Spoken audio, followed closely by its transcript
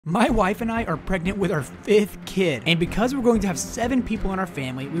My wife and I are pregnant with our 5th kid, and because we're going to have 7 people in our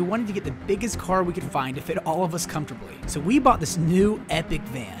family, we wanted to get the biggest car we could find to fit all of us comfortably. So we bought this new epic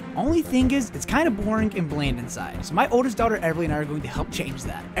van. Only thing is, it's kind of boring and bland inside. So my oldest daughter Everleigh and I are going to help change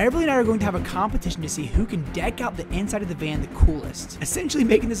that. Everleigh and I are going to have a competition to see who can deck out the inside of the van the coolest, essentially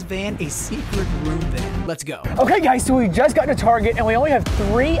making this van a secret room van. Let's go. Okay guys, so we just got to Target and we only have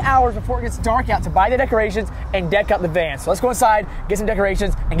 3 hours before it gets dark out to buy the decorations and deck out the van. So let's go inside, get some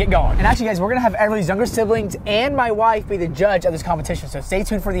decorations, and get going. And actually guys, we're gonna have Everleigh's younger siblings and my wife be the judge of this competition, so stay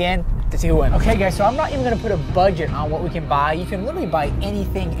tuned for the end to see who wins. Okay guys, so I'm not even gonna put a budget on what we can buy. You can literally buy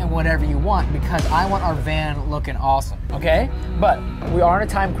anything and whatever you want because I want our van looking awesome, okay? But we are on a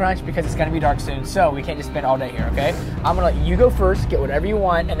time crunch because it's gonna be dark soon, so we can't just spend all day here, okay? I'm gonna let you go first, get whatever you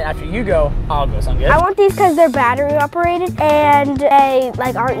want, and then after you go, I'll go. Sound good? I want these because they're battery operated and they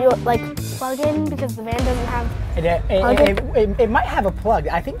aren't plug in because the van doesn't have. It might have a plug.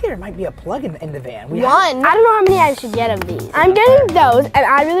 I think there might be a plug in the van. I don't know how many I should get of these. I'm getting those, and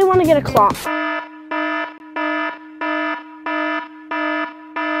I really want to get a clock.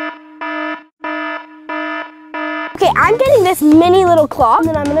 Okay, I'm getting this mini little clock, and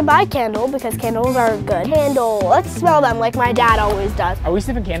then I'm gonna buy a candle because candles are good. Candle, let's smell them like my dad always does. Are we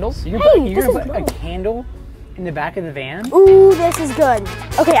sniffing candles? You're Hey, gonna put a candle in the back of the van? Ooh, this is good.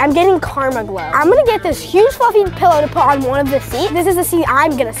 Okay, I'm getting Karma Glow. I'm gonna get this huge fluffy pillow to put on one of the seats. This is the seat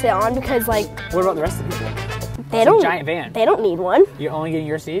I'm gonna sit on because what about the rest of the people? They don't. It's a giant van. They don't need one. You're only getting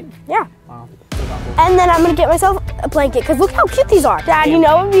your seat? Yeah. Wow. And then I'm gonna get myself a blanket because look how cute these are. Dad, you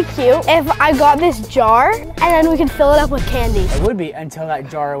know what would be cute? If I got this jar and then we could fill it up with candy. It would be until that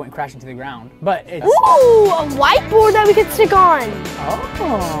jar went crashing to the ground. But it's... Ooh, a whiteboard that we could stick on.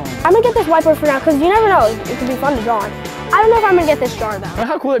 Oh. I'm gonna get this whiteboard for now because you never know, it could be fun to draw on. I don't know if I'm gonna get this jar though. Well,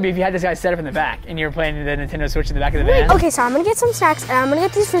 how cool would it be if you had this guy set up in the back and you were playing the Nintendo Switch in the back of the van? Okay, so I'm gonna get some snacks and I'm gonna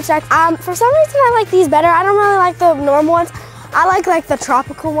get these fruit snacks. For some reason I like these better. I don't really like the normal ones. I like the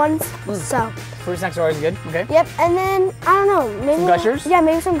tropical ones, so. Fruit snacks are always good, okay? Yep, and then, I don't know, maybe. Some Gushers? Yeah,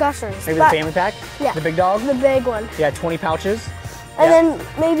 maybe some Gushers. Maybe the family pack? Yeah. The big dog? The big one. Yeah, 20 pouches. And then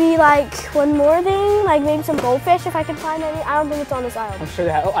maybe one more thing, maybe some goldfish if I can find any. I don't think it's on this aisle. I'm sure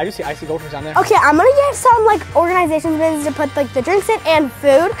they have, oh, I do see icy goldfish on there. Okay, I'm gonna get some organization bins to put the drinks in and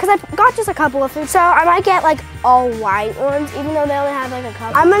food, because I got just a couple of food. So I might get all white ones, even though they only have a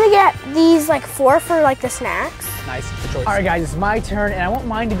couple. I'm gonna get these 4 for the snacks. Nice, good choice. All right guys, it's my turn, and I want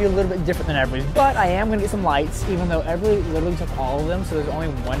mine to be a little bit different than everybody's, but I am gonna get some lights, even though Everleigh literally took all of them, so there's only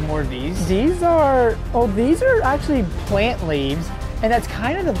one more of these. These are actually plant leaves, and that's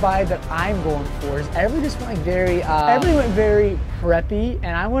kind of the vibe that I'm going for. Is Everleigh just went Everleigh went very preppy,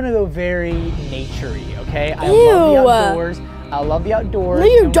 and I want to go very naturey, okay? I love the outdoors. I love the outdoors. No,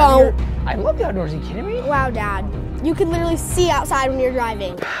 you don't. I love the outdoors, are you kidding me? Wow, Dad. You can literally see outside when you're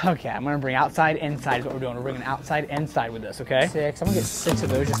driving. Okay, I'm gonna bring outside, inside is what we're doing. We're bringing outside, inside with this, okay? 6, I'm gonna get 6 of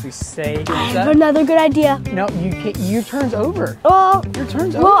those just to be safe. I have another good idea. No, you can't, your turn's over. Well, your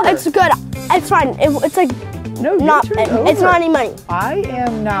turn's over. Well, it's good. It's fine. It's no, it's not any money. I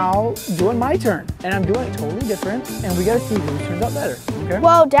am now doing my turn, and I'm doing it totally different, and we gotta see who turns out better, okay?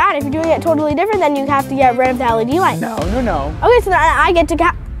 Well, Dad, if you're doing it totally different, then you have to get rid of the LED light. No. Okay, so then I get to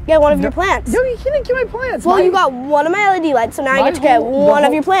get one of your plants. No, you can't get my plants. Well, you got one of my LED lights, so now I get to get one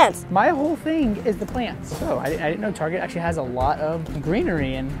of your plants. My whole thing is the plants. So I didn't know Target actually has a lot of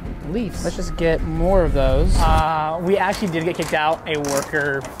greenery and leaves. Let's just get more of those. We actually did get kicked out. A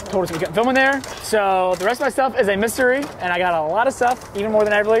worker told us we couldn't film in there. So the rest of my stuff is a mystery, and I got a lot of stuff, even more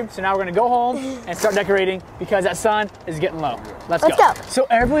than Everleigh. So now we're gonna go home and start decorating because that sun is getting low. Let's go. So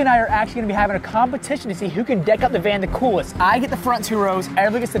Everleigh and I are actually gonna be having a competition to see who can deck out the van the coolest. I get the front 2 rows,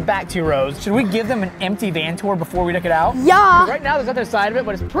 Everleigh gets the back 2 rows. Should we give them an empty van tour before we deck it out? Yeah. Right now there's nothing inside of it,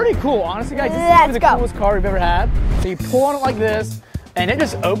 but it's pretty cool. Honestly guys, this is the coolest car we've ever had. So you pull on it like this, and it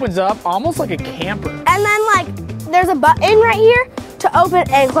just opens up almost like a camper. And then there's a button right here to open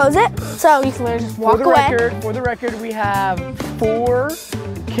and close it, so you can literally just walk away. For the record, we have 4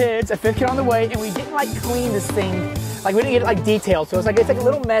 kids, a 5th kid on the way, and we didn't clean this thing. We didn't get it detailed, so it's a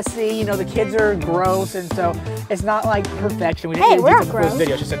little messy. You know, the kids are gross, and so it's not perfection. We didn't get it detailed for this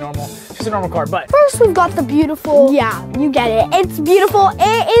video. It's just a normal car. But first, we've got the beautiful. Yeah, you get it. It's beautiful.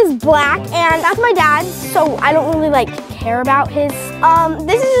 It is black, and that's my dad's, so I don't really care about his.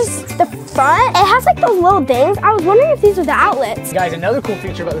 This is just the front. It has those little things. I was wondering if these are the outlets. Guys, another cool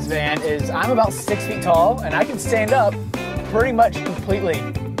feature about this van is I'm about 6 feet tall, and I can stand up pretty much completely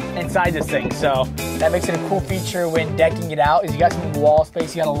inside this thing, so that makes it a cool feature when decking it out. Is you got some wall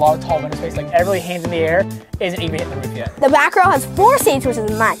space, you got a lot of tall window space. Everleigh hands in the air isn't even hitting the roof yet. The back row has 4 seats, which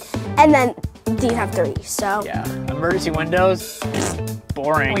is mine, and then these have 3. So yeah, emergency windows.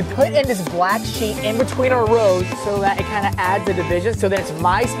 boring. We put in this black sheet in between our rows so that it kind of adds a division. So then it's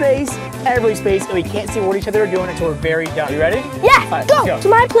my space, Everleigh's space, and we can't see what each other are doing until we're very done. You ready? Yeah, right, go. So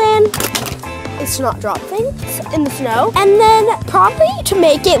my plan is to not drop things in the snow. And then probably to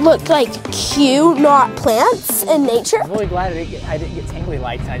make it look like cute, not plants in nature. I'm really glad I didn't get tangly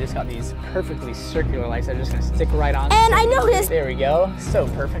lights. I just got these perfectly circular lights that are just gonna stick right on. And I noticed. There we go. So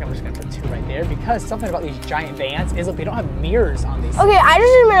perfect. I'm just gonna put 2 right there because something about these giant vans is that we don't have mirrors on these. Okay, I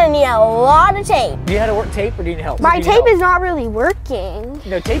just am gonna need a lot of tape. Do you know how to work tape or do you need help? My tape is not really working.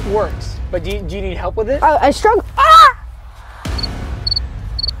 No, tape works, but do you need help with it? I struggle. Ah!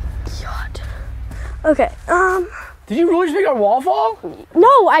 God. Okay, Did you really just make our wall fall?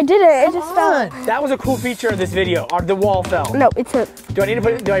 no, I didn't. It just fell. That was a cool feature of this video. The wall fell. No, it's a. Do I need to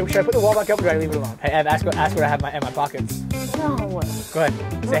put? Should I put the wall back up or do I leave it alone? Hey, Ev, ask what I have in my pockets. No. Go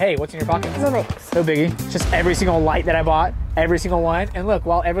ahead. Say, hey, what's in your pockets? No thanks. No biggie. It's just every single light that I bought, every single one. And look,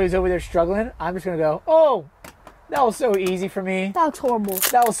 while everybody's over there struggling, I'm just gonna go, oh, that was so easy for me. That looks horrible.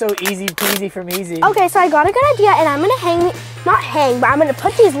 That was so easy peasy from easy. Okay, so I got a good idea, and I'm gonna not hang, but I'm gonna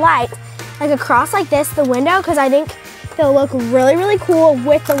put these lights like across like this, the window, because I think they'll look really, really cool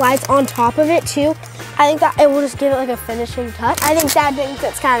with the lights on top of it too. I think that it will just give it like a finishing touch. I think Dad thinks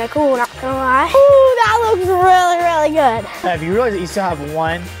it's kind of cool, not gonna lie. Ooh, that looks really, really good. Have you realized that you still have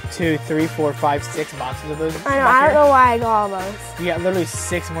 1, 2, 3, 4, 5, 6 boxes of those? I know, I don't know why I got all those. You got literally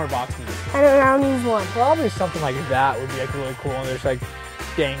 6 more boxes. I don't use one. Probably something like that would be like really cool and there's like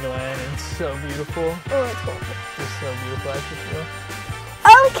dangling and so beautiful. Oh, it's cool. It's so beautiful, I just feel.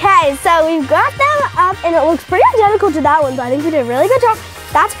 Okay, so we've got them up and it looks pretty identical to that one, so I think we did a really good job.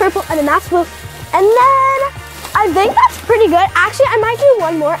 That's purple and then that's blue. And then I think that's pretty good. Actually, I might do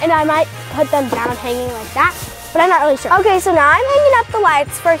one more and I might put them down hanging like that, but I'm not really sure. Okay, so now I'm hanging up the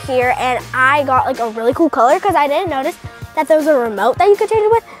lights for here and I got like a really cool color because I didn't notice that there was a remote that you could change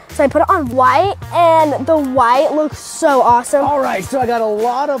it with. So I put it on white and the white looks so awesome. All right, so I got a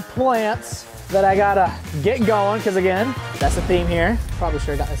lot of plants that I gotta get going because again, that's the theme here. Probably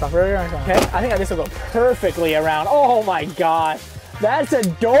should have got this off earlier. Okay, I think this will go perfectly around. Oh my gosh, that's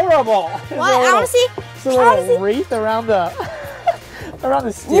adorable. What? I wanna see. It's a little wreath around the around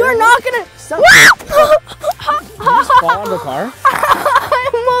the steering. You're not gonna. Did you just fall out of the car? I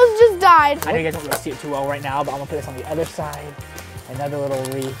almost just died. I know you guys don't really see it too well right now, but I'm gonna put this on the other side. Another little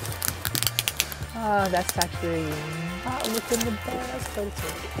wreath. Oh, that's actually not looking the best, but it's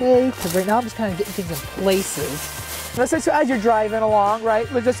okay. Because right now I'm just kind of getting things in places. Let's say, so as you're driving along, right?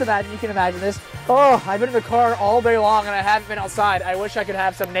 Let's just imagine, you can imagine this. Oh, I've been in the car all day long and I haven't been outside. I wish I could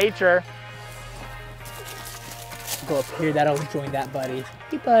have some nature. Go up here, that'll join that buddy.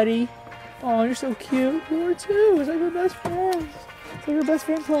 Hey buddy. Oh, you're so cute. You are too. It's like we're best friends. It's like your best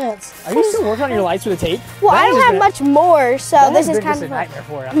friend plants. Are you still working on your lights with the tape? Well, I don't have much more, so this is kind of a nightmare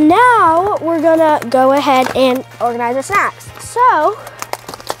for you. Now we're gonna go ahead and organize our snacks. So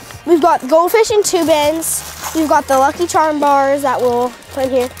we've got goldfish in 2 bins. We've got the Lucky Charm bars that we'll put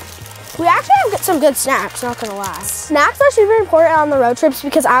in here. We actually have some good snacks, not gonna lie. Snacks are super important on the road trips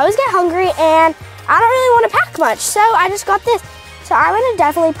because I always get hungry and I don't really want to pack much, so I just got this. So I'm gonna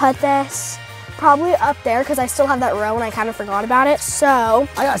definitely put this probably up there because I still have that row and I kind of forgot about it. So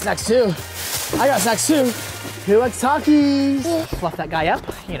I got snacks too. Who likes Takis? Yeah. Fluff that guy up.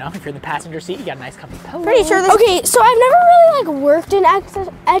 You know, if you're in the passenger seat, you got a nice comfy pillow. Pretty sure this. Okay, so I've never really like worked in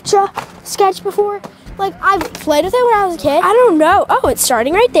Etch-a-Sketch before. Like I've played with it when I was a kid. I don't know. Oh, it's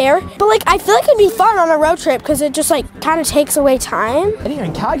starting right there. But like I feel like it'd be fun on a road trip because it just like kind of takes away time. I didn't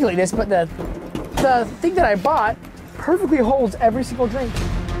even calculate this, but the thing that I bought perfectly holds every single drink.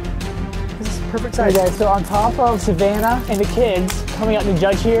 This is perfect size, guys. So on top of Savannah and the kids coming out to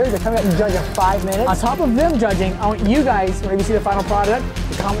judge here, they're coming out to judge in 5 minutes. On top of them judging, I want you guys, whenever you see the final product,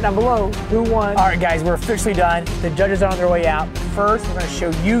 to comment down below who won. All right, guys, we're officially done. The judges are on their way out. First, we're gonna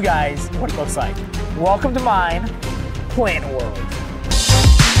show you guys what it looks like. Welcome to mine, Plant World.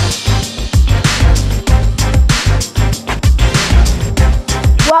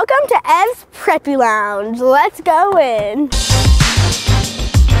 Welcome to Ev's Preppy Lounge. Let's go in.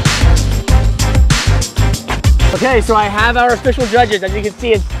 Okay, so I have our official judges. As you can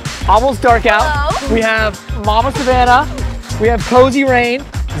see, it's almost dark out. Hello. We have Mama Savannah, we have Cozy Rain,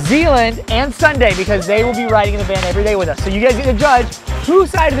 Zealand, and Sunday because they will be riding in the van every day with us. So you guys get to judge whose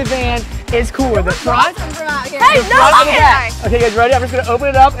side of the van is cooler, the front, Hey, the front or the back. Okay, guys, ready? I'm just gonna open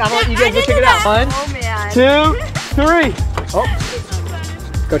it up and I'm gonna let you guys go check it out. 1, 2, 3. Oh,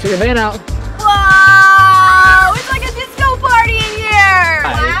 go check the van out. Whoa! It's like a disco party in here!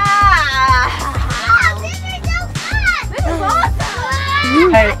 Hi. Wow! This is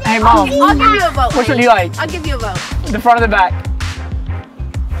awesome! Hey, Mom. I'll give you a vote. Which one do you like? I'll give you a vote. The front or the back?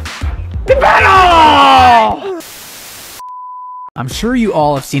 battle! I'm sure you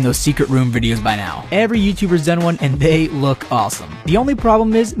all have seen those secret room videos by now. Every YouTuber's done one and they look awesome. The only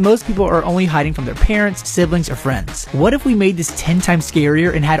problem is most people are only hiding from their parents, siblings, or friends. What if we made this 10 times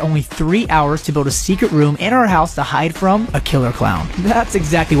scarier and had only 3 hours to build a secret room in our house to hide from a killer clown? That's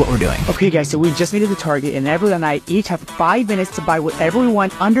exactly what we're doing. Okay guys, so we just made it to Target and Everleigh and I each have 5 minutes to buy whatever we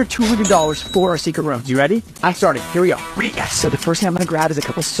want under $200 for our secret rooms. You ready? I started. Here we go. Ready guys. So the first thing I'm gonna grab is a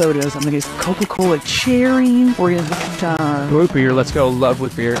couple sodas. I'm gonna get Coca-Cola cherry. We're gonna get root beer. Let's go. Love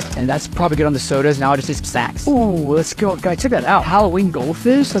with beer. And that's probably good on the sodas. Now I just need some snacks. Ooh, let's go. Guys, check that out. Halloween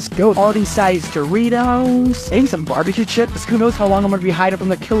goldfish. Let's go. All these size Doritos. And some barbecue chips. Who knows how long I'm gonna be hiding from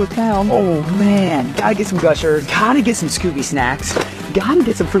the killer clown. Oh man. Gotta get some Gushers. Gotta get some Scooby snacks. Gotta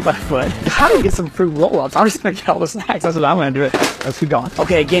get some fruit by the foot. Gotta get some fruit roll-ups. I'm just gonna get all the snacks. That's what I'm gonna do. Let's keep going.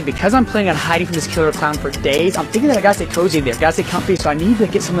 Okay, again, because I'm planning on hiding from this killer clown for days, I'm thinking that I gotta stay cozy in there. Gotta stay comfy, so I need to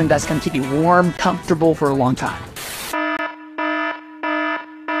get something that's gonna keep me warm, comfortable for a long time.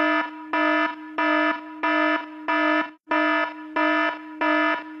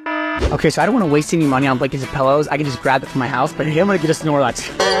 Okay, so I don't want to waste any money on blankets and pillows. I can just grab it from my house, but here I'm gonna get a Snorlax.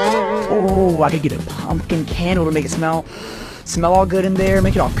 Oh, I could get a pumpkin candle to make it smell all good in there,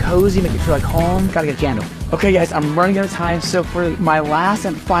 make it all cozy, make it feel like home. Gotta get a candle. Okay guys, I'm running out of time, so for my last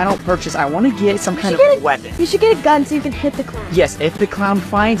and final purchase, I want to get some kind of weapon. You should get a gun so you can hit the clown. Yes, if the clown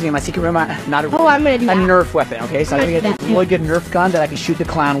finds me in my secret room, not a I'm gonna do that. Nerf weapon, okay? So I'm gonna get a really good Nerf gun that I can shoot the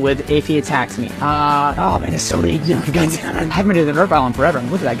clown with if he attacks me. Oh man, it's so many guns. I haven't been to the Nerf Island forever.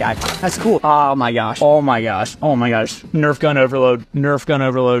 Look at that guy. That's cool. Oh my gosh. Oh my gosh. Oh my gosh. Nerf gun overload. Nerf gun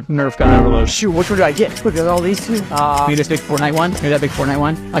overload. Nerf gun overload. Shoot, which one do I get? Look at all these two. Maybe this big Fortnite one. Maybe that big Fortnite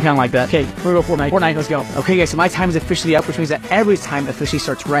one. I kind of like that. Okay, we're gonna go Fortnite. Fortnite, let's go. Okay guys, so my time is officially up, which means that everybody's time officially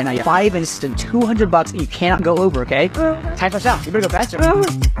starts right now. You have 5 minutes to $200 and you cannot go over, okay? Time starts out. You better go faster.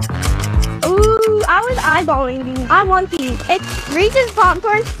 Ooh, I was eyeballing these. I want these. It's Reese's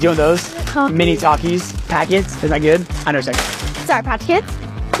popcorn. You want those? Mini Talkies packets? Isn't that good? I know a second. Sorry, Patch Kids.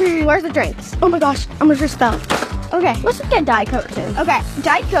 Where's the drinks? Oh my gosh, I'm gonna just spell. Okay, let's just get Diet Coke too. Okay,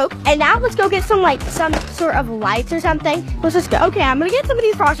 Diet Coke. And now let's go get some some sort of lights or something. Let's just go. Okay, I'm gonna get some of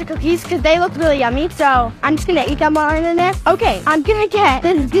these frosted cookies because they look really yummy. So I'm just gonna eat them while I'm in there. Okay, I'm gonna get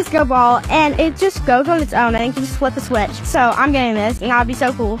this disco ball and it just goes on its own. I think you just flip the switch. So I'm getting this and that'll be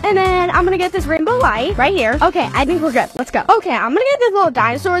so cool. And then I'm gonna get this rainbow light right here. Okay, I think we're good. Let's go. Okay, I'm gonna get this little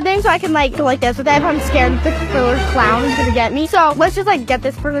dinosaur thing so I can go like this. But if I'm scared the killer clown is gonna get me. So let's just get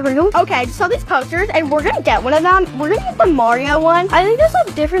this for the room. Okay, I just saw these posters and we're gonna get one of them. We're gonna get the Mario one. I think there's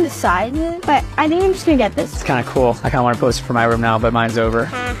different sizes, but I think I'm just gonna get this. It's kind of cool. I kind of want to post it for my room now, but mine's over.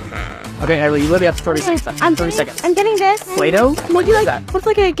 Okay, Everleigh, you literally have 30 seconds. 30 seconds. I'm getting this. Play-Doh? What do you like?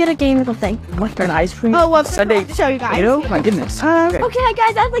 What's get a game little thing? What? An ice cream? Oh, well, Sunday to show you guys. Play-Doh? My goodness. Okay,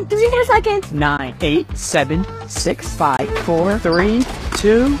 guys, that's 3 more seconds. 9, 8, 7, 6, 5, 4, 3,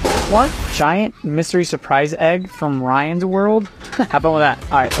 2, 1. Giant mystery surprise egg from Ryan's World. How about with that?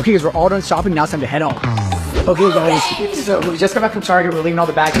 All right, okay, because we're all done shopping. Now it's time to head home. Okay guys, so we just got back from Target. We're leaving all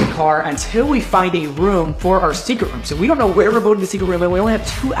the bags in the car until we find a room for our secret room. So we don't know where we're building the secret room. We only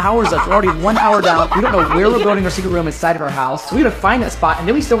have 2 hours left. We're already 1 hour down. We don't know where we're building our secret room inside of our house. So we gotta find that spot and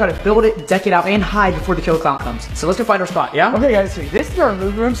then we still gotta build it, deck it out, and hide before the killer clown comes. So let's go find our spot, yeah? Okay guys, so this is our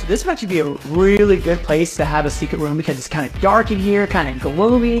living room. So this would actually be a really good place to have a secret room because it's kind of dark in here, kind of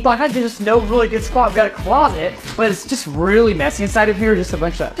gloomy. Like I just no really good spot. We've got a closet, but it's just really messy inside of here. Just a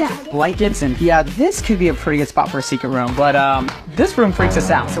bunch of blankets and yeah, this could be a pretty good spot for a secret room, but this room freaks us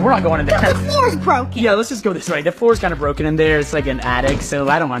out, so we're not going in there. The floor's broken. Yeah, let's just go this way. The floor's kind of broken in there. It's like an attic, so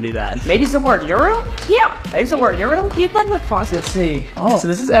I don't want to do that. Maybe somewhere in your room? Yeah. Maybe somewhere in your room? You'd like with faucet. Let's see. Oh, so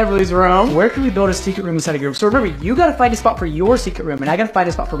this is Everleigh's room. Where can we build a secret room inside of your room? So remember, you gotta find a spot for your secret room, and I gotta find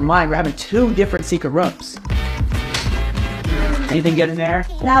a spot for mine. We're having 2 different secret rooms. Anything good in there?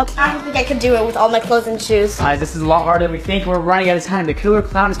 No, I don't think I could do it with all my clothes and shoes. This is a lot harder than we think. We're running out of time. The killer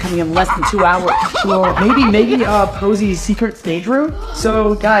clown is coming in less than 2 hours. Well, maybe Posey's secret stage room?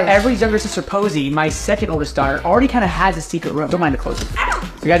 So, guys, Everleigh's younger sister, Posey, my second oldest daughter, already kind of has a secret room. Don't mind the closing.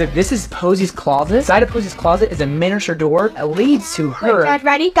 So, guys, if this is Posey's closet, inside of Posey's closet is a miniature door that leads to her. Wait, guys,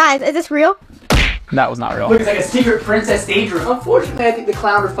 ready? Guys, is this real? That was not real. Look, it's like a secret princess stage room. Unfortunately, I think the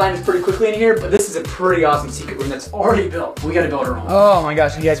clown would find us pretty quickly in here, but this is a pretty awesome secret room that's already built. We gotta build our own. Oh my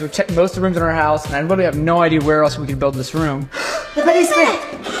gosh, you guys, we've checked most of the rooms in our house, and I literally have no idea where else we could build this room. The basement.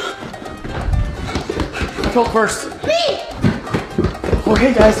 Go first. Me.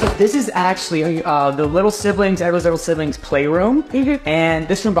 Okay guys, so this is actually the little siblings, Everleigh's little siblings playroom. And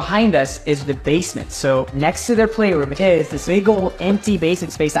this room behind us is the basement. So next to their playroom is this big old empty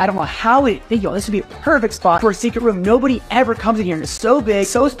basement space. I don't know how it, this would be a perfect spot for a secret room. Nobody ever comes in here, and it's so big,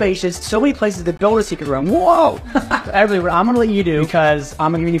 so spacious, so many places to build a secret room. Whoa! Everleigh, what I'm gonna let you do, because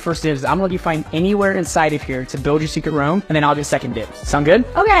I'm gonna give you first dibs, I'm gonna let you find anywhere inside of here to build your secret room, and then I'll do second dibs. Sound good?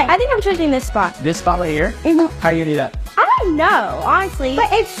 Okay, I think I'm choosing this spot. This spot right here? How are you gonna do that? I don't know, honestly.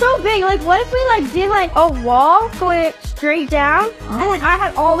 But it's so big. Like, what if we like did like a wall going straight down, and like I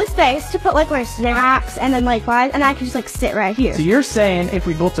had all the space to put like my snacks and then like flies, and I could just like sit right here. So you're saying if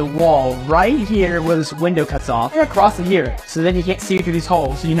we built a wall right here where this window cuts off, and across to here, so then you can't see through these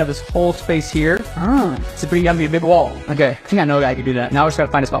holes, so you have this whole space here. It's gonna be a big wall. Okay, I think I know a guy who could do that. Now we're just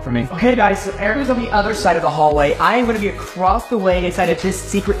gotta find a spot for me. Okay guys, so Eric's on the other side of the hallway. I am gonna be across the way inside of this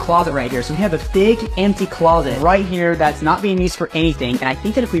secret closet right here. So we have a big empty closet right here that's not being used for anything. And I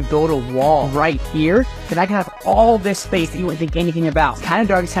think that if we build a wall right here, then I can have all this space that you wouldn't think anything about. It's kind of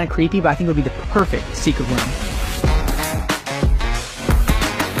dark, it's kind of creepy, but I think it would be the perfect secret room.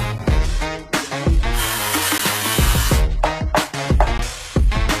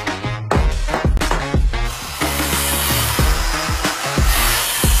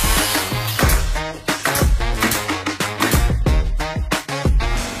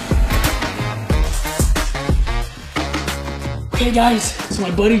 Okay guys, so my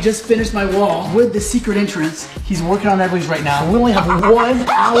buddy just finished my wall with the secret entrance. He's working on Everleigh's right now. We only have 1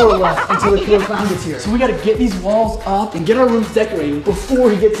 hour left until the killer clown gets here. So we gotta get these walls up and get our rooms decorated before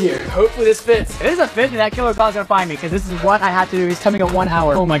he gets here. Hopefully this fits. If it doesn't fit, then that killer clown's gonna find me, because this is what I have to do. He's coming in 1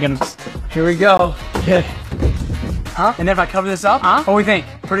 hour. Oh my goodness. Here we go. Okay. Huh? And then if I cover this up, what do we think?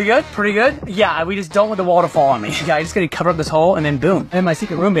 Pretty good? Pretty good? Yeah, we just don't want the wall to fall on me. Yeah, I just gotta cover up this hole and then boom. And my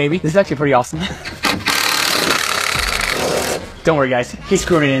secret room, baby. This is actually pretty awesome. Don't worry guys, he's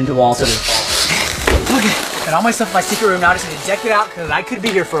screwing it into the wall so it doesn't fall. Okay, got all my stuff in my secret room now. I just need to deck it out because I could be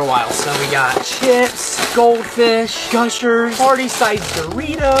here for a while. So we got chips, goldfish, Gushers, party-sized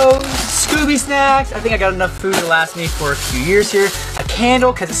Doritos, Scooby snacks. I think I got enough food to last me for a few years here. A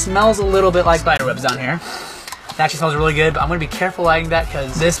candle because it smells a little bit like spiderwebs down here. It actually smells really good, but I'm gonna be careful lighting that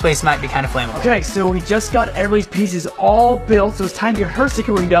because this place might be kind of flammable. Okay, so we just got Everleigh's pieces all built, so it's time to get her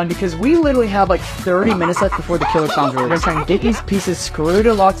secret room done because we literally have like 30 minutes left before the killer clown's really. We're gonna try and get these pieces screwed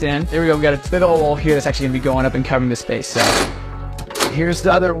and locked in. There we go, we got a little wall here that's actually gonna be going up and covering the space, so. Here's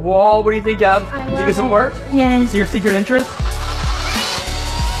the other wall. What do you think, Ev? Think this will work? Yes. See your secret entrance?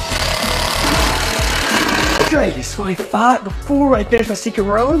 Okay, so I thought before I finished my secret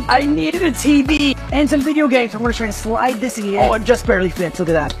room, I needed a TV and some video games. So I'm gonna try to slide this in here. Oh, it just barely fits. Look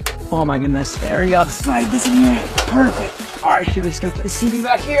at that. Oh my goodness. There we go. Slide this in here. Perfect. All right, here, let's go put the TV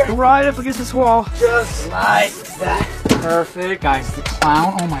back here. Right up against this wall. Just like that. Perfect. Guys, the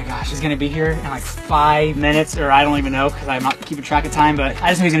clown, oh my gosh, is gonna be here in like 5 minutes, or I don't even know because I'm not keeping track of time, but I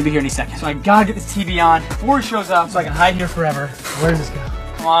just know he's gonna be here any second. So I gotta get this TV on before he shows up so I can hide here forever. Where does this go?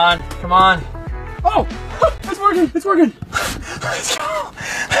 Come on, come on. Oh, it's working, it's working. Let's go,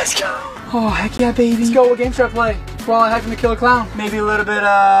 let's go. Oh, heck yeah, baby. Let's go, what game should I play? While I hide from the killer clown. Maybe a little bit,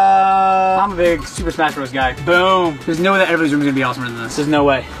 I'm a big Super Smash Bros. Guy. Boom. There's no way that Everleigh's room is gonna be awesomer than this. There's no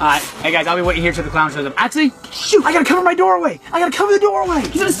way. Alright, hey guys, I'll be waiting here till the clown shows up. Actually, shoot, I gotta cover my doorway. I gotta cover the doorway.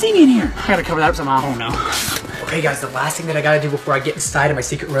 He's gonna see me in here. I gotta cover that up somehow. Oh no. Okay guys, the last thing that I gotta do before I get inside of my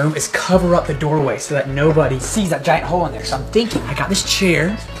secret room is cover up the doorway so that nobody sees that giant hole in there. So I'm thinking, I got this chair.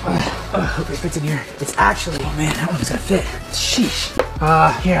 Hope it fits in here. It's actually, oh man, that one's gonna fit. Sheesh.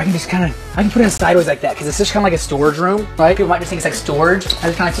 Here, I can just kind of, I can put it in sideways like that because it's just kind of like a storage room, right? People might just think it's like storage. I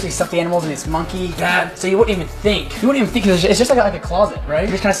just kind of put these stuffed animals and this monkey, that, so you wouldn't even think. You wouldn't even think it's just like a closet, right?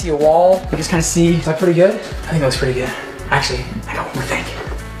 You just kind of see a wall. You just kind of see, is that pretty good? I think that looks pretty good. Actually, I got one more thing.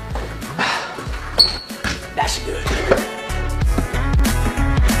 That should do it.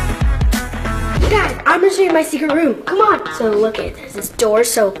 Dad, I'm gonna show you my secret room. Come on. So look at this door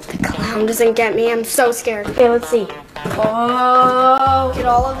so the clown doesn't get me. I'm so scared. Okay, let's see. Oh, look at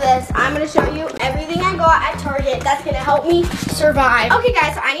all of this. I'm gonna show you everything I got at Target that's gonna help me survive. Okay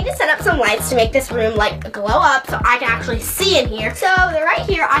guys, so I need to set up some lights to make this room like glow up so I can actually see in here. So they're right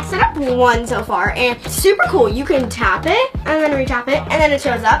here. I set up one so far and it's super cool. You can tap it and then re-tap it and then it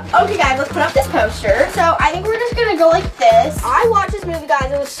shows up. Okay guys, let's put up this poster. So I think we're just gonna go like this. I watched this movie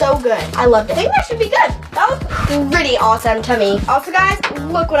guys, it was so good. I loved it. I think that should be good. That was pretty awesome to me. Also guys,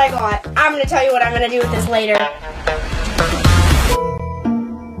 look what I got. I'm gonna tell you what I'm gonna do with this later.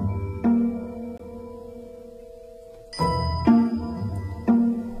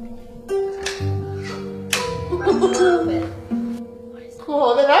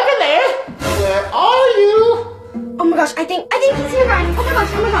 Oh, they're not in there. Where are you? Oh my gosh, I think he's here, guys. Okay.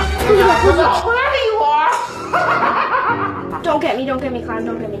 Don't get me, clown,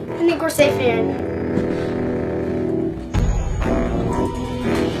 don't get me. I think we're safe here.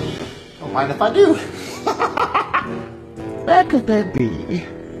 Don't mind if I do. Where could they be?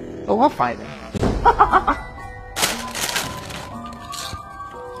 Oh, I'll find them.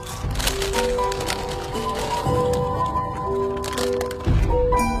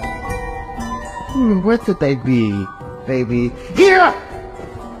 Where could they be, baby? Here!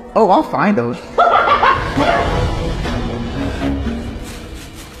 Oh, I'll find them.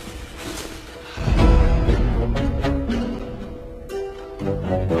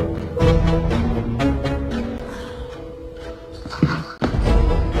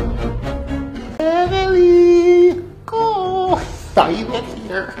 Everleigh, Cole, are you in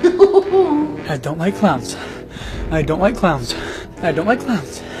here? I don't like clowns. I don't like clowns. I don't like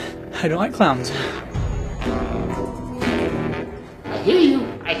clowns. I don't like clowns. I hear you.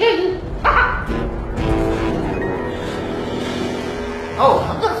 I hear you. Oh,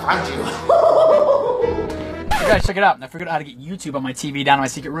 I'm gonna find you. You guys, check it out. I figured out how to get YouTube on my TV down in my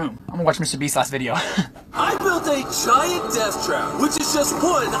secret room. I'm gonna watch Mr. Beast's last video. I built a giant death trap, which is just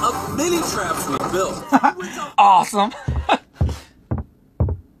one of many traps we built. Awesome. I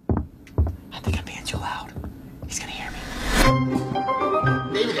think I'm being too loud. He's gonna hear me.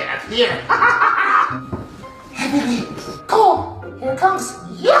 Maybe they're up here. Everleigh, Cole, here it comes.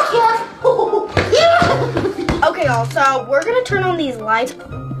 Yuck, yuck. Okay, y'all, so we're gonna turn on these lights.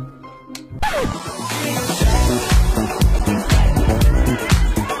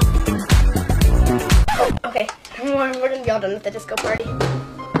 Okay, we're gonna be all done with the disco party.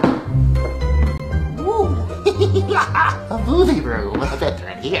 Ooh. A movie room. I bet they're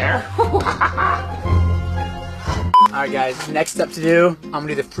in here. Alright guys, next up to do, I'm gonna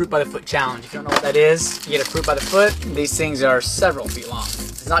do the fruit by the foot challenge. If you don't know what that is, you get a fruit by the foot. These things are several feet long.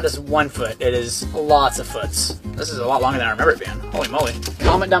 It's not just 1 foot, it is lots of foots. This is a lot longer than I remember it being. Holy moly.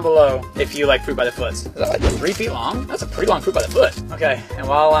 Comment down below if you like fruit by the foot. Is that like 3 feet long? That's a pretty long fruit by the foot. Okay, and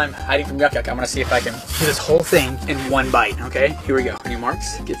while I'm hiding from Yuck Yuck, I'm gonna see if I can do this whole thing in 1 bite, okay? Here we go. Any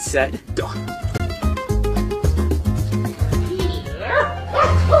marks? Get set, go.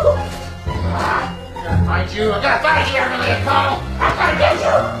 I gotta find you, Everleigh and Cole. I gotta get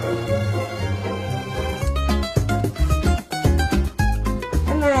you.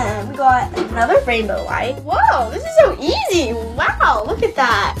 And then we got another rainbow light. Whoa, this is so easy. Wow, look at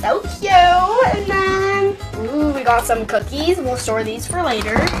that. So cute. And then, ooh, we got some cookies. We'll store these for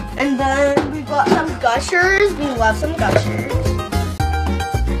later. And then we got some gushers. We love some gushers.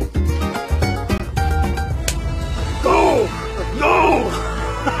 Go! Go!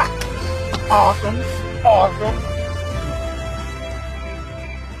 Awesome. Awesome.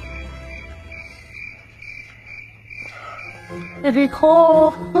 Everleigh,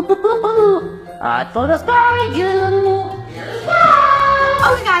 Cole. I thought I found you.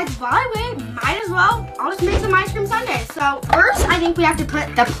 Okay guys, while I wait, might as well, I'll just make some ice cream sundaes. So first, I think we have to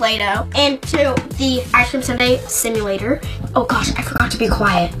put the Play-Doh into the ice cream sundae simulator. Oh gosh, I forgot to be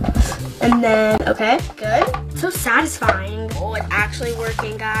quiet. And then, okay, good. So satisfying. Oh, it's actually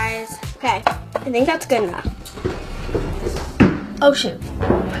working, guys. Okay, I think that's good enough. Oh shoot. Oh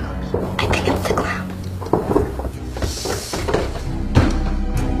my gosh, I think it's the clown.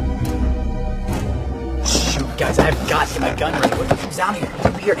 Shoot, guys, I've got to get my gun ready. What comes down here?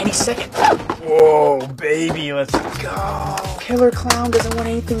 He'll be here any second. Whoa, baby, let's go. Killer clown doesn't want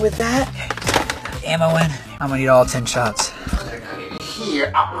anything with that. Ammo in. I'm gonna need all 10 shots. They're not in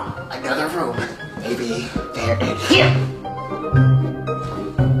here. Oh, another room. Maybe they're in here.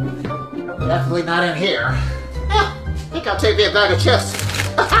 Definitely not in here. Yeah, I think I'll take me a bag of chips.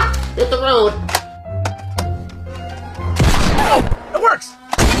 Hit the road. Oh, it works.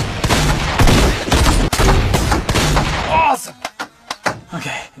 Awesome.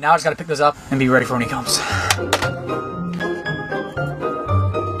 Okay, now I just gotta pick those up and be ready for when he comes.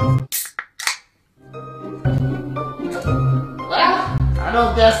 Well, I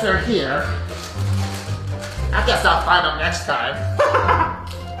don't guess they're here. I guess I'll find them next time.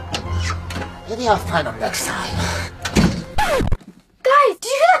 Maybe I'll find them next time. Guys, did you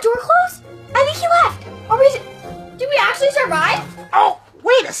hear that door close? I think he left. Did we actually survive? Oh,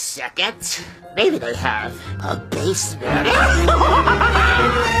 wait a second. Maybe they have a basement.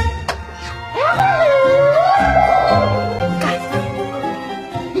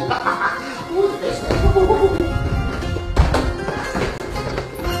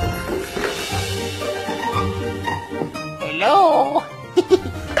 Hello?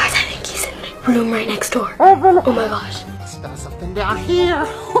 Guys, I think he's in the room right next door. Oh my gosh. Smell something down here.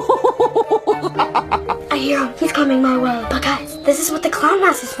 I hear him. He's coming my way. But guys, This is what the clown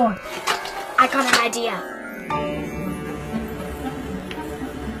mask is for. I got an idea.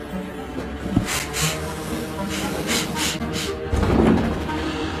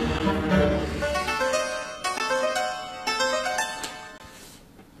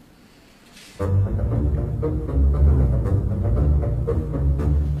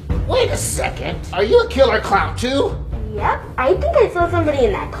 Wait a second. Are you a killer clown too? Yep, I think I saw somebody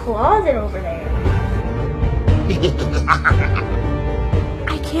in that closet over there.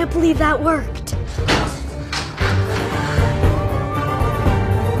 I can't believe that worked.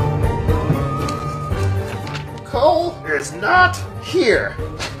 Cole is not here.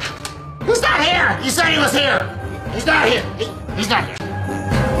 He's not here! He said he was here! He's not here! He's not here.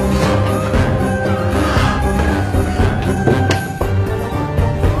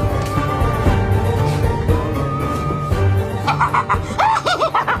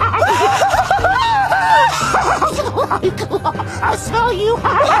 I smell you!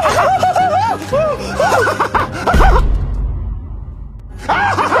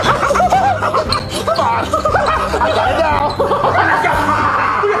 Come on! I got it now!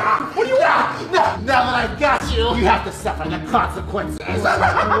 What do you want? Now that I've got you, you have to suffer the consequences.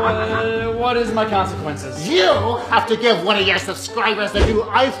 What is my consequences? You have to give one of your subscribers the new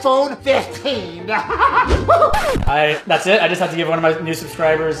iPhone 15. That's it? I just have to give one of my new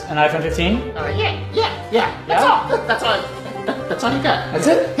subscribers an iPhone 15? Yeah. That's all. That's all you got. That's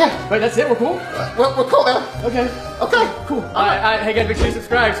it? Yeah. Wait, that's it? We're cool? We're cool now. Okay. Okay, cool. Hey guys, make sure you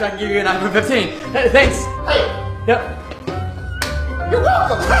subscribe so I can give you an iPhone 15. Thanks. Hey. Yep. You're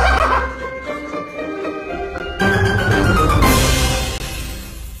welcome.